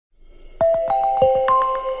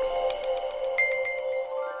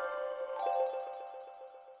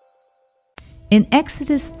In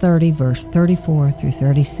Exodus 30, verse 34 through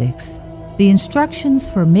 36, the instructions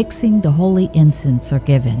for mixing the holy incense are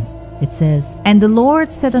given. It says, "And the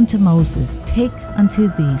Lord said unto Moses, Take unto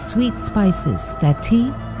thee sweet spices,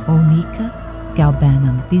 stacte, onycha,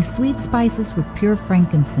 Galbanum, these sweet spices with pure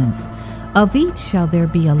frankincense. Of each shall there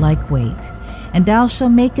be a like weight. And thou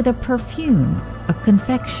shalt make it a perfume, a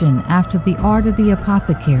confection after the art of the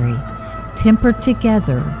apothecary, tempered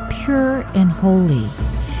together, pure and holy.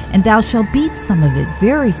 And thou shalt beat some of it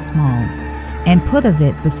very small, and put of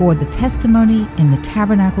it before the testimony in the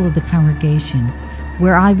tabernacle of the congregation,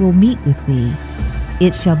 where I will meet with thee.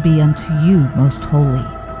 It shall be unto you most holy."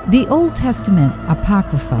 The Old Testament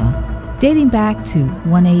Apocrypha, dating back to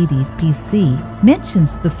 180 BC,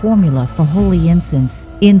 mentions the formula for holy incense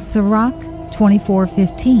in Sirach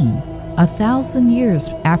 24:15, 1,000 years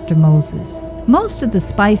after Moses. Most of the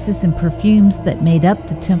spices and perfumes that made up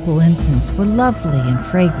the temple incense were lovely and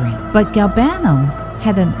fragrant, but Galbanum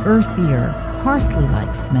had an earthier,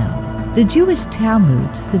 parsley-like smell. The Jewish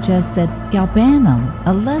Talmud suggests that Galbanum,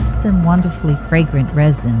 a less than wonderfully fragrant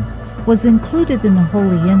resin, was included in the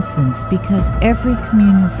holy incense because every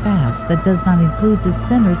communal fast that does not include the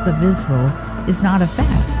sinners of Israel is not a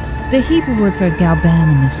fast. The Hebrew word for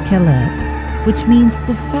Galbanum is keleb, which means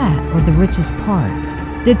the fat or the richest part.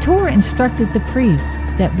 The Torah instructed the priest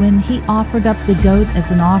that when he offered up the goat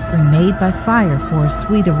as an offering made by fire for a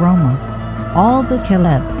sweet aroma, all the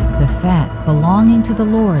keleb, the fat belonging to the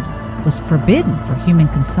Lord, was forbidden for human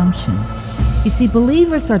consumption. You see,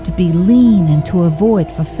 believers are to be lean and to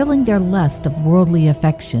avoid fulfilling their lust of worldly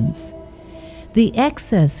affections. The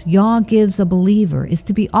excess Yah gives a believer is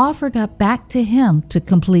to be offered up back to him to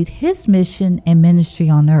complete his mission and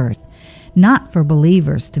ministry on earth, not for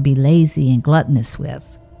believers to be lazy and gluttonous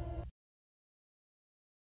with.